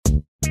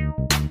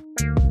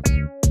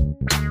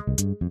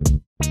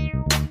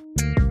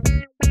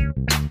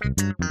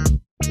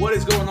What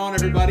is going on,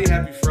 everybody?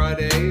 Happy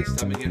Friday. It's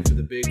time again for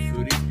the Big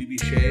Foodies.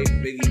 BB Shea,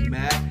 Biggie,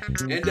 Matt.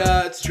 And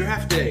it's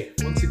draft day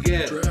once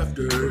again. Draft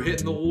day. We're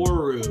hitting the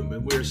war room,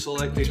 and we're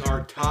selecting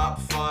our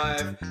top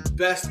 5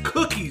 best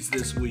cookies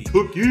this week.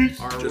 Cookies?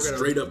 Just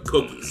straight up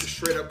cookies.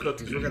 Straight up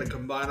cookies. We're going to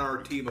combine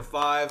our team of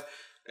 5.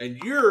 And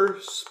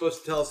you're supposed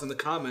to tell us in the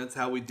comments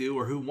how we do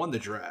or who won the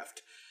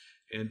draft.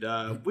 And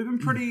we've been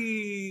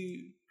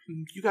pretty...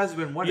 You guys have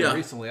been winning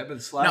recently. I've been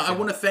slashing. Now, I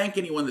want to thank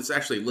anyone that's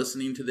actually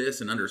listening to this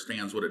and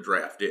understands what a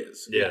draft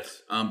is.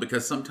 Yes.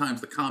 Because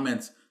sometimes the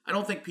comments, I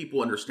don't think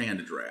people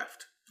understand a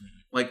draft.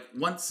 Like,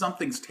 once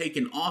something's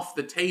taken off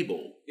the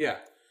table,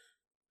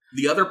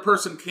 the other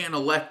person can't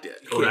elect it.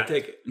 You can't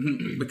take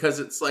it. Because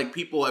it's like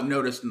people I've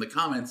noticed in the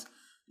comments,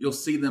 you'll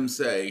see them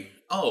say,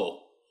 oh,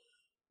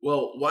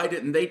 well, why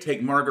didn't they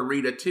take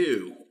margarita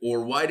too?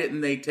 Or why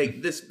didn't they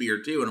take this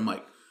beer too? And I'm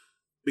like,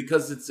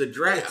 because it's a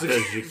draft.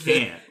 Because you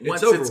can't.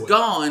 Once it's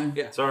gone,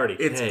 it's already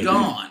paid.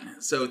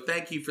 gone. So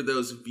thank you for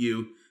those of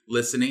you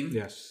listening.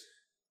 Yes.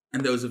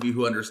 And those of you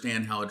who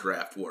understand how a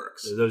draft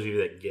works. For those of you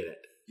that get it.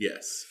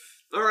 Yes.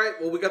 All right.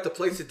 Well, we got the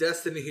plates of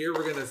destiny here.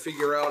 We're going to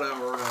figure out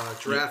our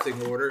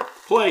drafting order.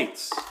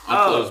 Plates.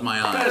 I'll close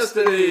my eyes.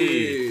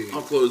 Destiny.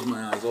 I'll close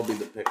my eyes. I'll be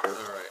the picker. All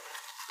right.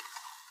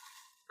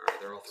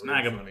 They're all 3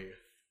 Snag in 'em. front of you.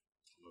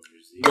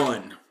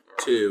 1,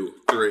 2,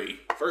 3.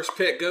 First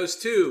pick goes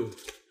to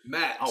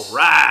Matt. All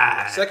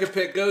right. Second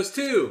pick goes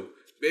to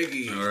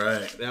Biggie. All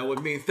right. That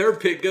would mean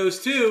third pick goes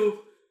to...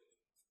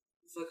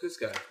 Let's look this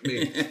guy.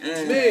 Me.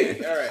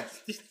 Me. All right.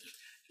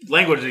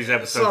 Language of these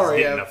episodes is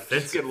getting Let's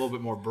offensive. get a little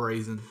bit more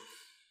brazen.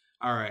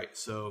 All right.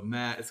 So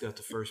Matt has got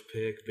the first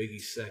pick. Biggie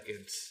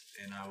second.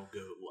 And I will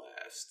go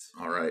last.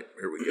 All right.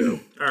 Here we go.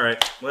 All right.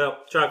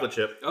 Well, chocolate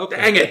chip. Okay.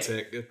 Dang it.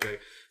 Good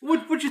pick.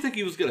 What'd you think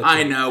he was going to take?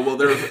 I know. Well,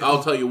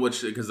 I'll tell you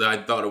which, because I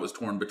thought it was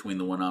torn between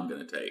the one I'm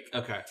going to take.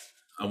 Okay.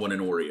 I want an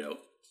Oreo.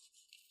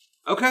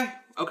 Okay.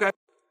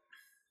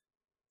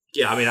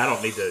 Yeah, I mean, I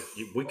don't need to.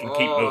 We can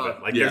keep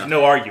moving. Like, there's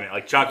no argument.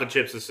 Like, chocolate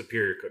chips is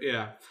superior cookie.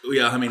 Yeah.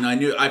 Yeah, I mean,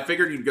 I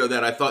figured you'd go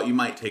that. I thought you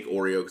might take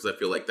Oreo because I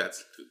feel like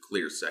that's a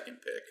clear second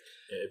pick.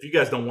 Yeah, if you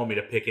guys don't want me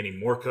to pick any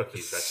more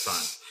cookies, that's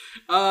fine.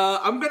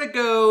 I'm gonna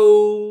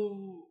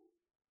go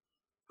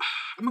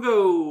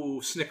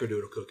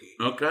Snickerdoodle cookie.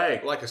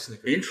 Okay. I like a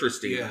Snickerdoodle.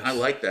 Interesting. Yes. I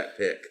like that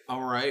pick.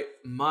 All right.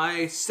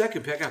 My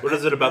second pick. What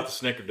is it about the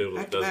Snickerdoodle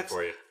that does it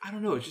for you? I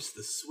don't know. It's just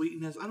the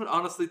sweetness. I don't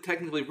honestly,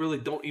 technically, really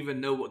don't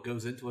even know what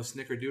goes into a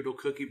Snickerdoodle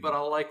cookie, but I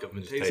like them.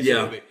 It tastes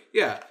good.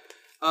 Yeah.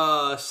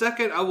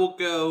 Second, I will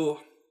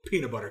go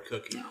peanut butter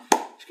cookie.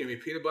 Just give me a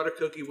peanut butter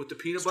cookie with the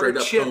peanut butter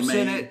chips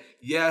in it.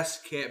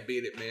 Yes, can't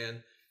beat it,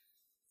 man.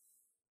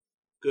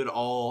 Good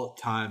all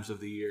times of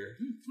the year.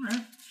 All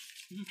right.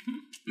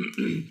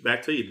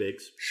 Back to you,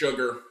 Biggs.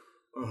 Sugar.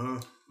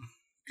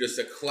 Just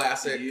a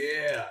classic,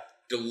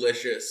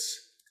 delicious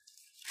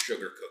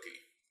sugar cookie.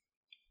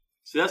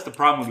 See, that's the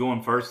problem with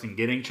going first and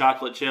getting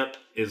chocolate chip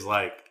is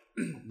like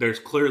there's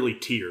clearly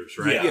tiers,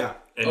 right? Yeah.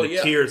 And the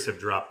tiers have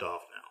dropped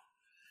off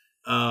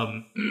now.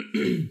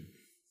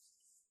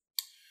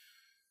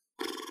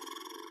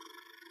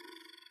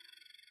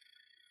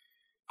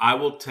 I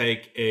will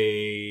take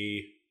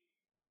a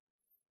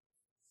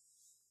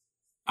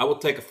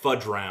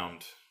fudge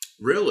round.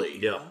 Really?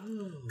 Yeah.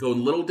 Go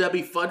Little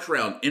Debbie fudge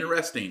round.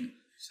 Interesting.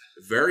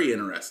 Very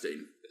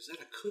interesting. Is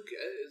that a cookie?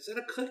 Is that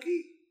a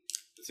cookie?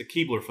 It's a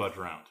Keebler fudge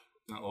round,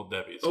 not Little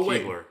Debbie. It's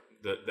Keebler.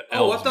 Wait. The I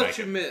elves thought make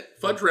you it. meant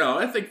Fudge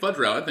round. I think fudge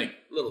round. I think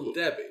Little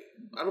Debbie.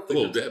 I don't think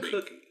Little it's Debbie. a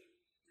cookie.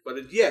 But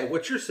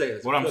what you're saying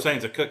is What I'm saying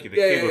is a cookie. The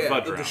yeah, Keebler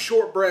fudge the round.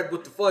 shortbread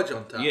with the fudge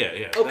on top.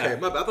 Yeah. Okay,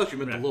 my bad. I thought you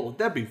meant the Little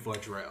Debbie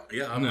fudge round.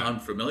 Yeah, I'm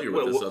familiar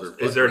with this other.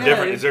 Is there a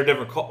different? Is there a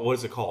different? What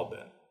is it called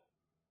then?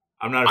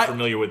 I'm not as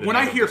familiar with it. When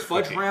I hear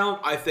fudge round,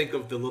 I think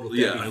of the Little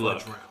Debbie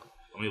fudge round.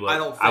 Let me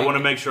look. I want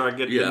to make sure I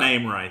get the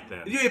name right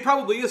then. Yeah, it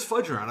probably is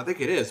fudge round. I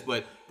think it is,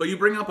 but you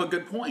bring up a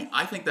good point.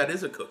 I think that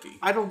is a cookie.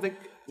 I don't think.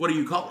 What do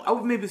you call it? I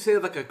would maybe say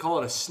I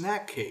call it a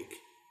snack cake.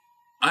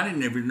 I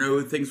didn't even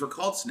know things were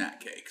called snack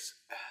cakes.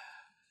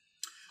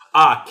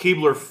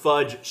 Keebler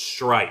fudge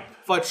stripe.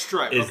 Fudge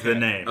stripe is the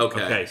name.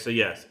 Okay. So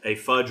yes, a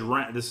fudge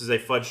round. This is a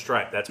fudge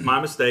stripe. That's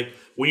my mistake.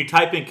 When you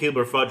type in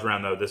Keebler fudge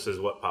round, though, this is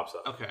what pops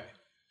up. Okay.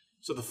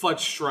 So the fudge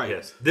stripe.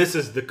 Yes. This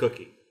is the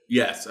cookie.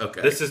 Yes.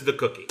 Okay. This is the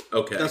cookie.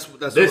 Okay. That's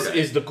this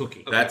is the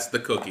cookie. Okay. That's the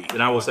cookie. Then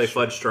I will say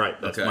fudge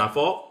stripe. That's my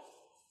fault.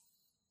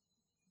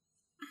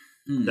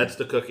 That's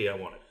the cookie I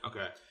wanted.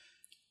 Okay.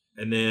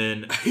 And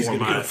then he's for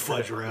my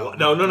fudge round.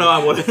 No.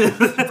 I wanted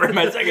for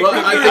my second. Well,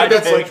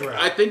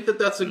 I think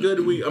that's a good.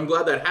 I'm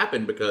glad that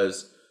happened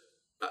because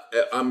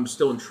I'm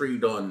still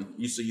intrigued on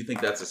you. So you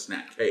think that's a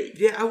snack cake?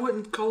 Yeah, I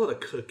wouldn't call it a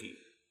cookie.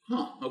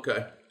 Huh.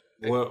 Okay.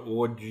 What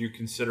would you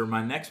consider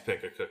my next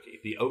pick a cookie?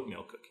 The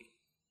oatmeal cookie.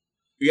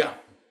 Yeah.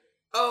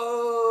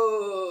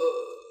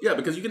 Oh. Yeah,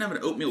 because you can have an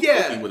oatmeal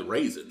cookie with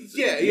raisins.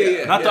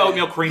 Yeah. Not the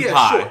oatmeal cream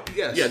pie. Sure.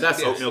 Yes. Yeah,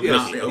 that's oatmeal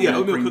cookie. Yeah,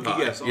 oatmeal cookie. Pie.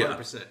 Yes,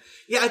 100%.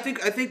 Yeah, I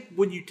think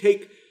when you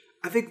take,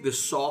 the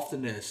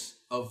softness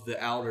of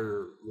the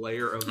outer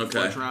layer of the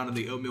fudge round and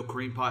the oatmeal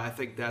cream pie, I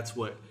think that's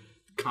what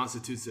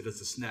constitutes it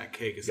as a snack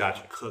cake. It's not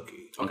a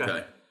cookie.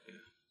 Okay.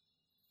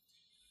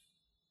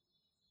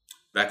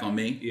 Back on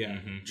me? Yeah.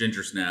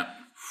 Ginger snap.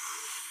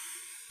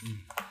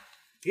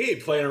 He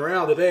ain't playing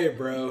around today,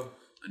 bro.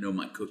 I know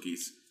my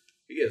cookies.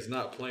 He is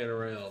not playing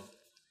around.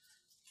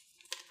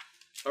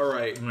 All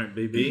right. All right,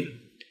 BB.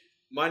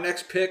 My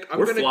next pick.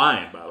 We're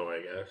flying, by the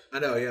way, guys. I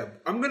know, yeah.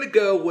 I'm going to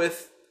go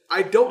with,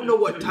 I don't know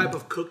what type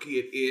of cookie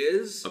it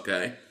is.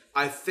 Okay.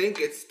 I think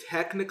it's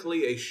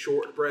technically a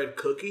shortbread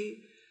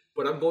cookie,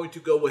 but I'm going to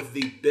go with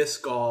the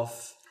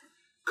Biscoff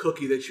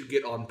cookie that you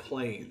get on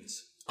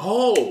planes.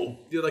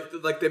 Oh. You know,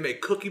 like they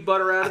make cookie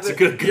butter out of it. That's a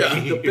good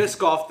cookie. Yeah, the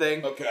Biscoff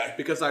thing. Okay.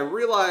 Because I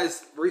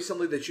realized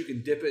recently that you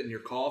can dip it in your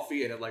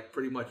coffee and it like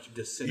pretty much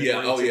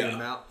disintegrates in your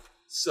mouth.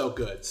 So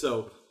good.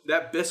 So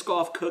that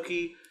Biscoff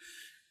cookie.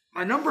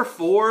 My number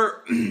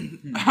 4,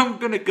 I'm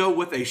going to go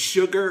with a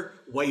sugar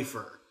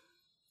wafer.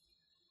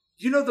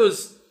 You know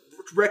those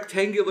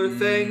rectangular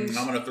things?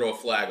 I'm going to throw a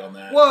flag on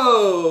that.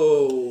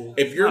 Whoa!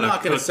 If you're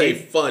not going to say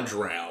fudge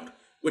round,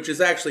 which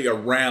is actually a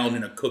round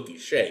in a cookie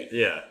shape,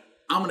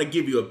 I'm going to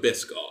give you a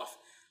Biscoff.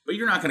 But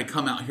you're not going to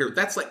come out here.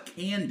 That's like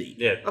candy.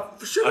 Yeah.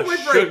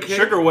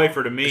 Sugar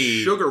wafer to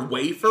me. Sugar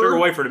wafer? Sugar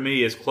wafer to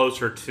me is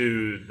closer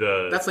to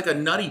the. That's like a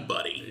Nutty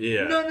Buddy.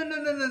 Yeah.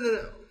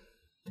 No.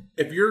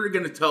 If you're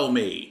going to tell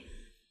me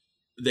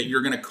that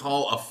you're going to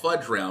call a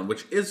fudge round,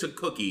 which is a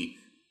cookie,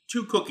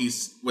 2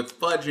 cookies with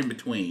fudge in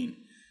between,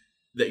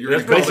 that you're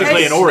that's going to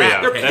basically an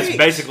Oreo. That's That's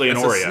basically an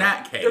Oreo. A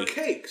snack cake. They're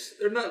cakes.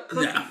 They're not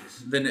cookies. No.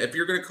 Then if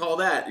you're going to call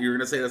that, you're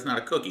going to say that's not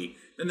a cookie.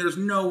 Then there's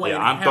no way. Yeah,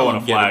 I'm throwing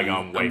a flag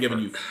on wafer. I'm giving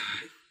you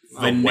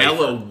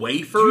vanilla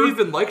wafer. Do you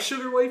even like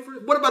sugar wafer?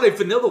 What about a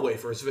vanilla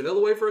wafer? Is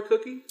vanilla wafer a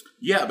cookie?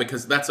 Yeah,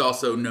 because that's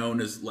also known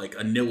as like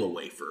a Nilla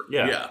wafer.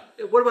 Yeah.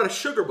 What about a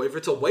sugar wafer?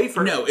 It's a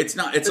wafer. No, it's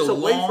not. It's a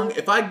long. wafer.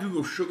 If I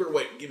Google sugar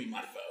wafer, give me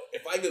my phone.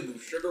 If I Google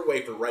sugar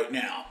wafer right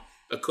now,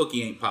 a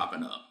cookie ain't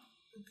popping up.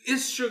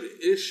 Is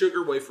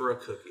sugar wafer a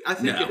cookie? I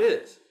think it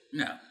is.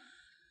 No.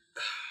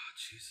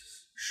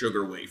 Jesus.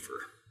 Sugar wafer.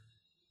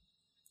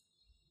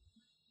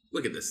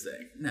 Look at this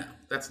thing. No,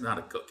 that's not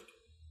a cookie.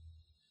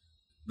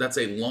 That's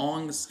a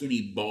long,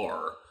 skinny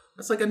bar.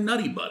 That's like a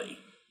Nutty Buddy.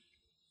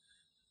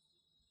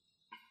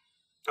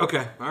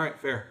 Okay. All right.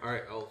 Fair. All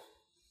right.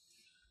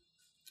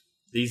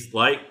 These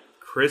light,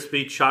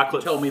 crispy,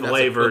 chocolate Tell me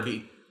flavored that's a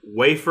cookie.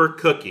 wafer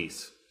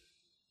cookies.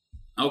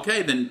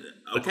 Okay, then.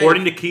 Okay.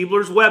 According to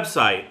Keebler's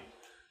website.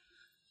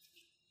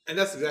 And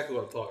that's exactly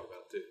what I'm talking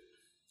about, too.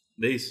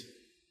 These.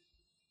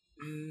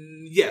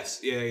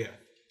 Yes. Yeah.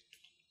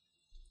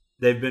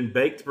 They've been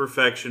baked to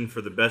perfection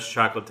for the best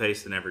chocolate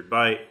taste in every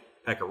bite.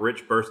 Pack a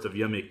rich burst of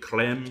yummy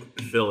creme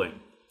filling.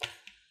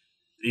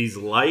 These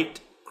light,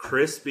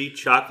 crispy,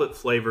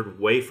 chocolate-flavored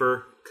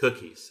wafer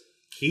cookies.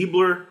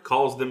 Keebler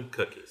calls them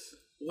cookies.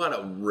 What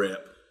a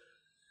rip.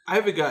 I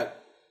haven't got...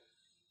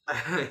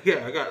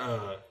 I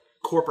got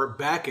corporate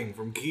backing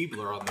from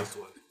Keebler on this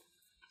one.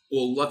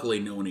 Well, luckily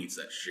no one eats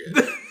that shit.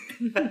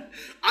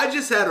 I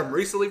just had them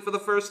recently for the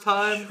first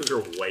time.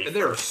 Sugar wafer. And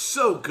they were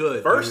so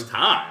good. First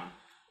time?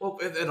 Well,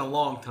 in a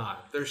long time.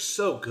 They're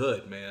so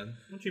good, man.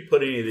 Why don't you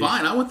put any of these?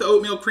 Fine, I want the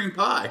oatmeal cream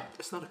pie.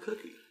 It's not a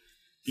cookie.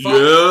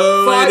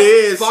 It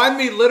is. Find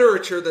me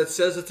literature that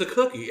says it's a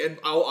cookie, and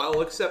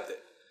I'll accept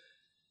it.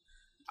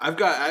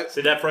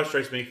 See, that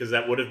frustrates me because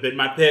that would have been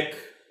my pick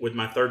with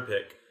my third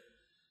pick.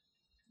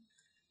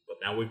 But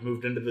now we've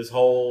moved into this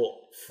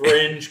whole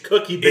fringe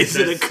cookie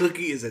business. Is it a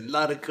cookie? Is it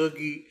not a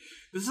cookie?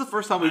 This is the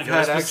first time we've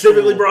had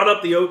specifically brought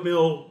up the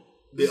oatmeal.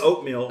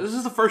 This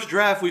is the first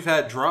draft we've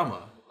had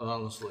drama.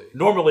 Honestly,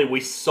 normally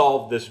we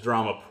solve this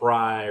drama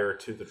prior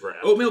to the draft.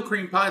 Oatmeal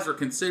cream pies are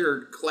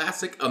considered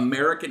classic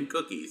American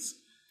cookies.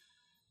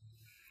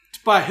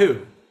 By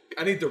who?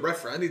 I need the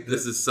reference.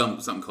 This is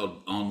something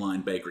called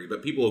Online Bakery,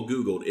 but people have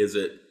Googled, is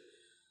it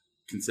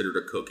considered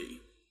a cookie?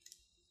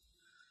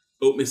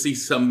 See,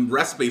 some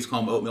recipes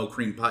call them oatmeal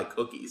cream pie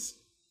cookies.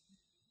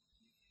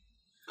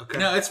 Okay.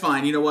 No, it's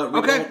fine. You know what?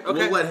 We'll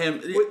let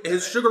him.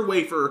 His sugar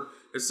wafer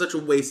is such a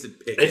wasted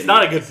pick. It's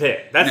not a good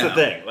pick. That's the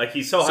thing. Like,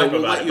 he's so hype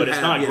about it, but it's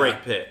not a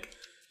great pick.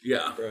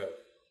 Yeah. Bro.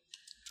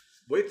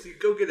 Wait till you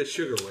go get a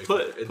sugar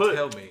wafer and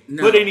tell me.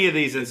 Put any of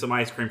these in some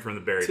ice cream from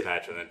the berry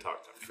patch and then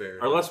talk to him. Fair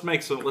or let's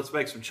make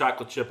some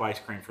chocolate chip ice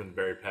cream from the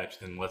berry patch,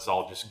 then let's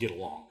all just get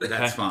along. Okay?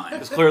 That's fine.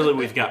 Because clearly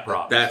we've got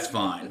problems. That's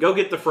fine. Go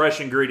get the fresh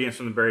ingredients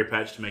from the berry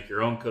patch to make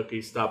your own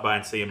cookies. Stop by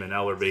and see him in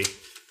Ellerby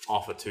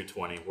off of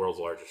 220, world's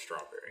largest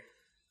strawberry.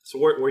 So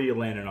where are you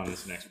landing on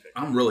this next pick?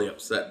 I'm really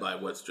upset by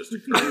what's just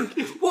occurred.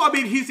 Well, I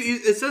mean,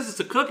 it says it's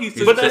a cookie.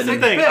 So but that's the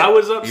thing. I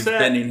was upset. He's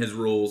bending his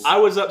rules. I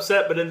was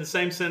upset, but in the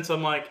same sense,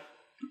 I'm like,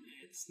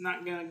 it's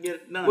not going to get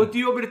it done. Well, do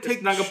you want me to take...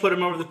 It's not going to put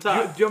him over the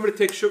top. Do you want me to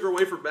take sugar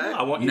wafer back? No,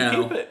 I want you to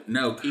keep it.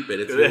 No, keep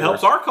it. It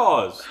helps our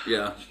cause.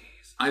 Yeah.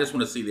 I just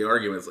want to see the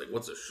argument. It's like,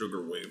 what's a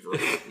sugar wafer?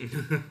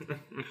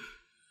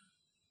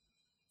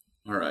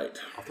 All right.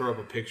 I'll throw up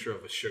a picture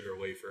of a sugar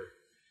wafer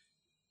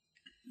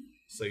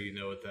so you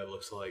know what that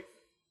looks like.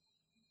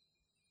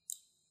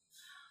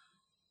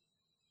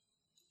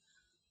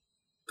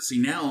 See,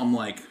 now I'm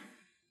like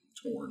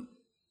torn.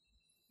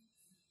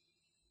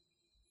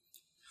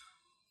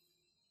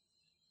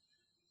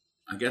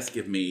 I guess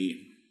give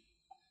me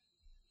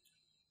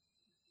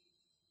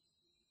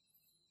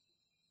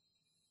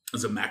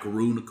Is a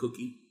macaroon a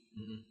cookie?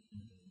 Mm-hmm.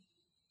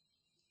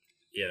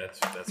 Yeah,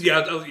 that's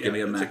Give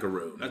me a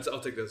macaroon. I'll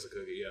take that as a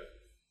cookie. Yeah.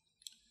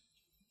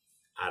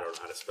 I don't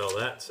know how to spell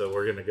that, so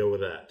we're gonna go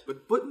with that.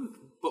 But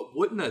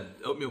wouldn't an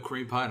oatmeal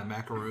cream pie and a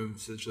macaroon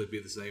essentially be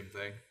the same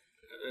thing?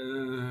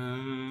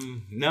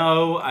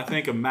 No, I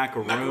think a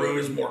macaroon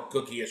is more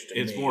cookie-ish to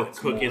me. It's more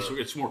cookie.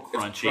 It's more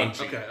crunchy. It's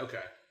crunchy.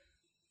 Okay.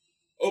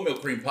 Oatmeal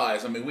cream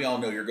pies. I mean, we all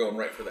know you're going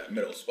right for that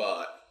middle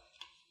spot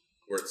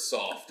where it's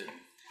soft. And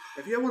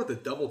have you had one of the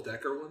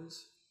double-decker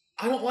ones?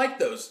 I don't like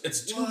those.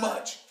 It's too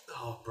much.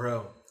 Oh,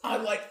 bro. I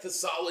like the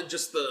solid,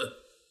 just the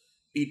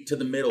eat to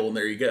the middle, and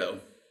there you go.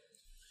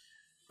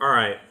 All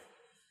right.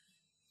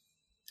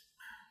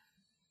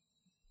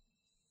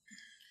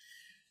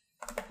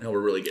 Now we're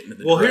really getting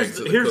into the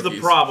here's the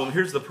problem.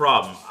 Here's the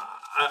problem.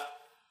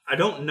 I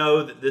don't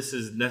know that this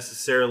is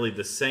necessarily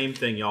the same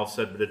thing y'all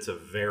said, but it's a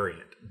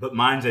variant. But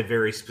mine's a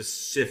very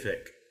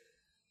specific.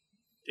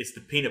 It's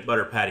the peanut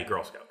butter patty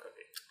Girl Scout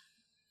cookie.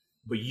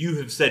 But you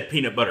have said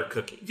peanut butter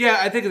cookie. Yeah,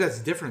 I think that's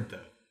different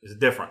though. It's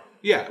different.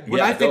 Yeah, when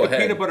I think of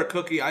peanut butter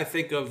cookie, I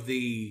think of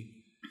the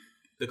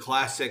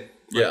classic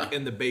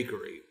in the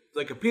bakery.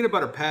 Like a peanut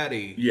butter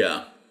patty.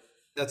 Yeah.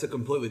 That's a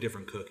completely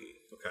different cookie.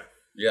 Okay.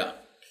 Yeah.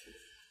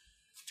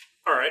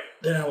 All right.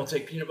 Then I will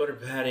take peanut butter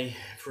patty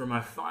for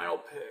my final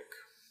pick.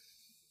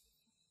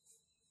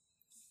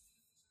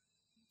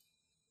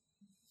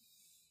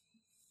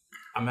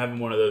 I'm having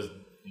one of those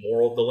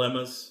moral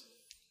dilemmas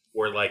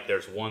where, like,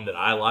 there's one that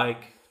I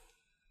like.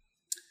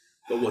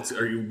 But there's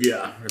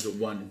a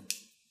one.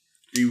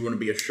 Do you want to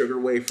be a sugar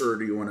wafer or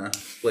do you want to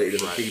play to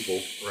the people?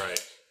 Right.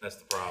 That's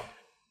the problem.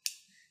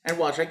 And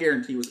watch, I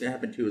guarantee what's going to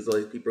happen too is all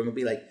these people are going to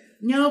be like,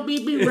 no,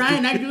 BB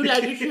Ryan, I do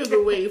like a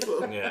sugar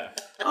wafer. Yeah.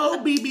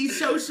 Oh, BB's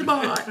so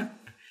smart.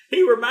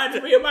 He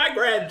reminds me of my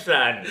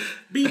grandson.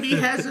 BB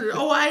has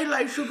I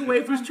like sugar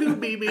wafers too,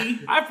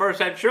 BB. I first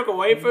had sugar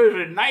wafers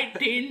in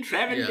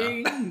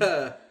 1917.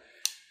 Yeah.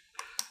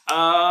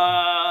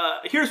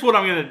 Here's what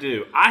I'm going to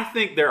do. I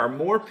think there are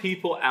more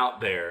people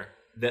out there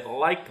that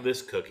like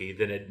this cookie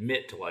than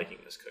admit to liking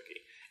this cookie.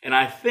 And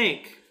I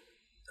think...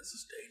 This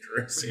is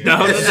dangerous.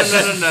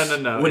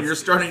 No. When you're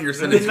starting your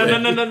sentence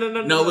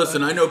No,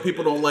 listen, I know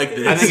people don't like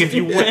this. I think if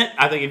you went,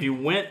 I think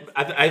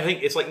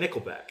it's like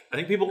Nickelback. I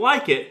think people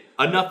like it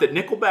enough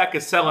thatNickelback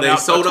is selling out.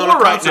 They sold out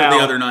a concert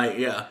the other night,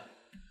 yeah.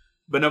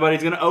 But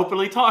nobody's going to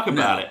openly talk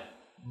about it.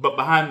 But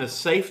behind the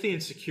safety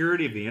and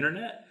security of the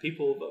internet,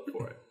 people will vote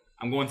for it.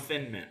 I'm going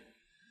Thin Mint.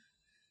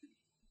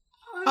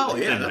 Oh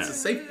yeah, that's a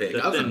safe pick.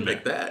 I was going to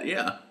pick that.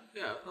 Yeah.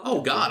 Yeah.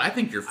 Oh God, I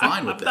think you're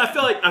fine with that.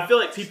 I feel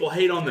like people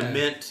hate on the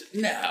mint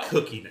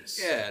cookiness.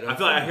 Yeah. I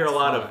feel like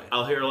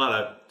I'll hear a lot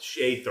of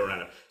shade thrown at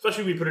it,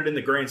 especially when we put it in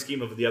the grand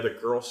scheme of the other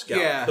Girl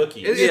Scout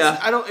cookies.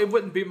 It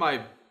wouldn't be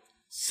my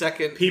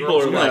second.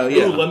 People are like,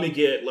 "Ooh, let me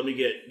get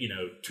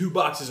 2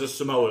 boxes of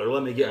Samoa, or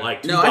let me get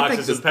 2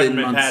 boxes of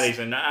peppermint patties,"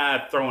 and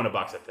throw in a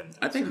box of Thin Mints.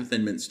 I think the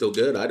Thin Mint's still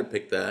good. I'd have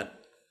picked that.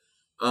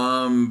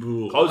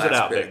 Close it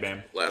out, Big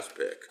Man. Last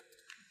pick.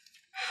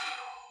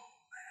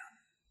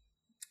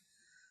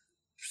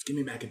 Just give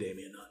me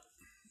macadamia nut.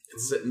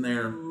 It's sitting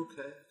there.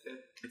 Okay.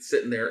 It's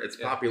sitting there. It's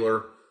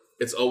popular.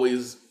 It's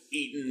always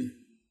eaten.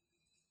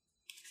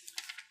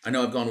 I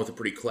know I've gone with a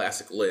pretty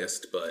classic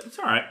list, but... It's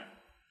all right.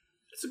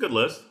 It's a good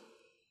list.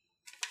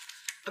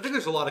 I think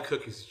there's a lot of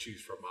cookies to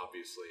choose from,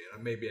 obviously.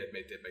 And maybe I'd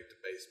make the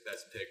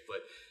best pick,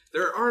 but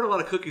there aren't a lot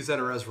of cookies that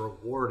are as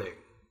rewarding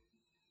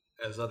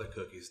as other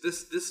cookies.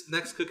 This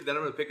next cookie that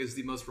I'm going to pick is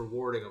the most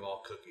rewarding of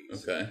all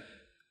cookies. Okay.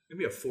 Give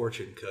me a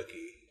fortune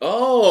cookie.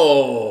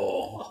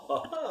 Oh!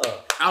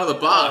 Out of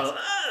the box.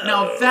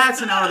 Now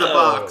that's an out of the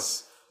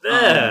box.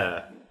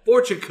 Yeah.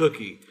 Fortune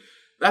cookie.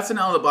 That's an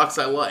out of the box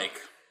I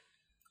like.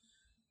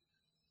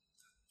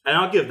 And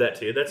I'll give that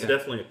to you. That's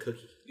definitely a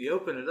cookie. You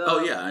open it up.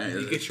 Oh, yeah.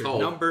 You get your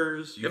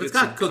numbers. If it's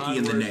got cookie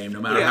in the name,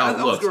 no matter how it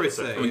looks,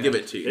 I'm going to give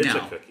it to you. It's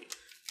now, a cookie.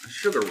 A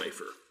sugar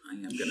wafer. I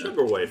am gonna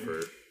sugar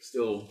wafer.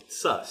 Still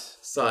sus.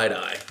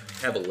 Side-eye.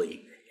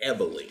 Heavily.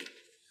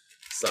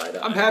 Side-eye.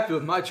 I'm happy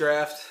with my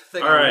draft.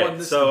 All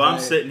right, so I'm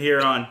sitting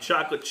here on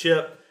chocolate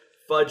chip,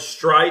 fudge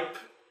stripe,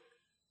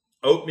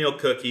 oatmeal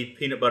cookie,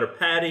 peanut butter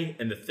patty,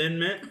 and the Thin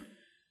Mint.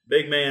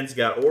 Big Man's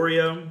got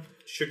Oreo,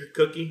 sugar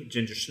cookie,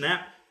 ginger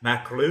snap,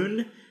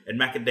 macaroon, and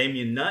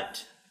macadamia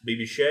nut.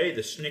 BB Shea,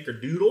 the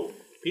snickerdoodle,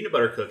 peanut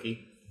butter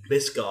cookie,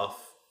 Biscoff,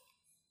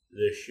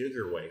 the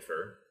sugar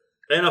wafer,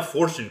 and a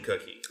fortune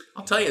cookie.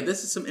 I'll tell you,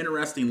 this is some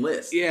interesting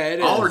lists. Yeah, it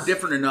is. All are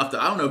different enough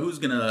that I don't know who's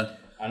going to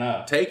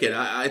take it.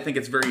 I think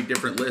it's a very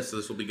different list, so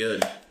this will be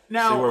good.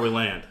 Now, see where we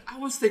land. I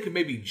was thinking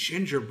maybe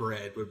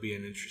gingerbread would be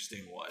an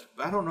interesting one,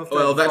 but I don't know if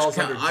that falls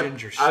under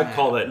ginger snap. I'd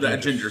call that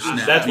ginger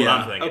snap. That's what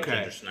I'm thinking. Okay.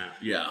 Ginger snap.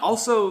 Yeah.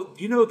 Also,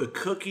 the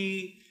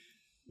cookie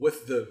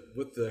with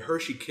the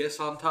Hershey Kiss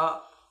on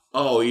top?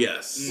 Oh,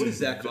 yes. What is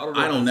that?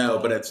 I don't know,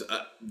 but it's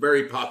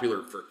very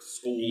popular for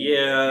school.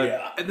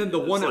 Yeah. And then the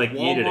one at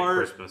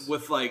Walmart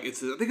with I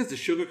think it's a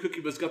sugar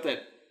cookie, but it's got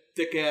that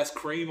thick ass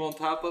cream on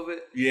top of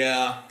it.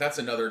 Yeah, that's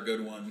another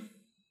good one.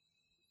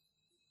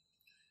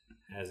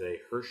 Has a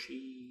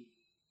Hershey.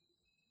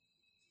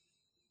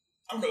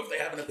 I don't know if they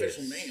have an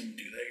official name,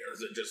 do they? Or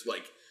is it just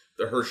like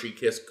the Hershey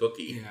Kiss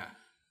cookie? Yeah.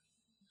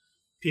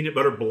 Peanut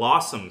butter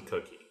blossom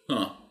cookie.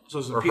 Huh. So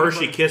it's Or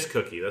Hershey Kiss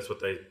cookie. That's what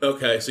they...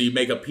 Okay, so you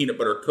make a peanut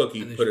butter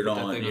cookie, put it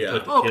on.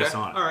 Put the kiss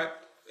on. All right.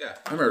 Yeah.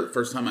 I remember the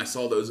first time I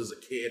saw those as a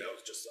kid, I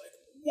was just like,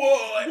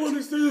 what? What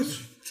is this?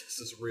 This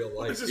is real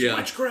life. This is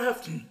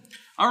witchcraft.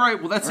 All right,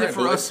 well, that's it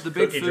for us, the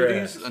Big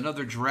Foodies. Draft.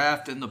 Another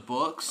draft in the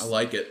books. I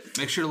like it.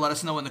 Make sure to let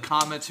us know in the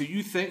comments who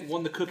you think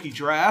won the cookie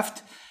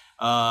draft.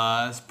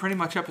 It's pretty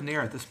much up in the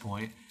air at this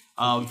point.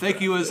 Thank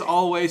you, as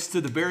always,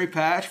 to the Berry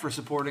Patch for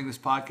supporting this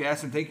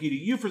podcast, and thank you to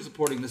you for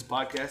supporting this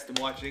podcast and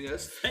watching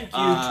us. Thank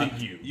you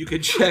to you. You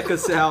can check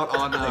us out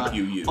on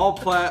all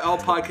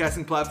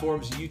podcasting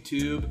platforms,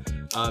 YouTube,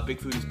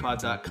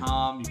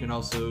 BigFoodiesPod.com. You can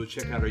also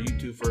check out our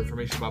YouTube for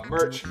information about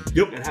merch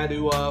and how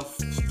to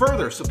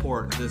further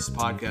support this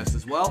podcast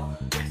as well.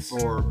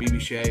 For BB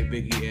Shea,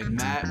 Biggie, and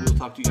Matt, we'll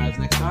talk to you guys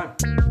next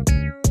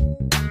time.